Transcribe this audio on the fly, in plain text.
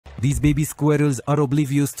These baby squirrels are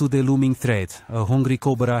oblivious to the looming threat. A hungry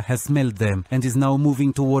cobra has smelled them and is now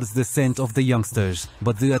moving towards the scent of the youngsters.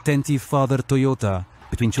 But the attentive father Toyota,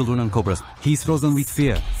 between children and cobras, he's frozen with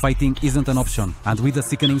fear. Fighting isn't an option. And with a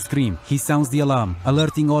sickening scream, he sounds the alarm,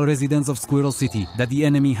 alerting all residents of Squirrel City that the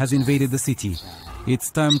enemy has invaded the city.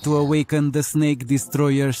 It's time to awaken the snake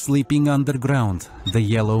destroyer sleeping underground, the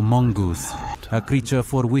yellow mongoose. A creature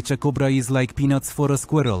for which a cobra is like peanuts for a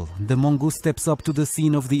squirrel, the mongoose steps up to the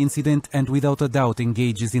scene of the incident and without a doubt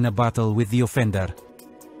engages in a battle with the offender.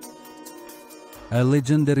 A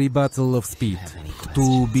legendary battle of speed.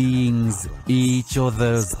 Two beings, each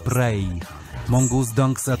other's prey. Mongoose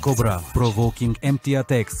dunks a cobra, provoking empty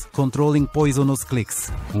attacks, controlling poisonous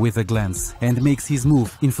clicks with a glance, and makes his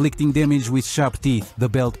move, inflicting damage with sharp teeth. The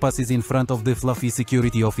belt passes in front of the fluffy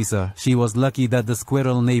security officer. She was lucky that the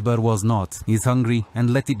squirrel neighbor was not. He's hungry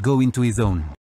and let it go into his own.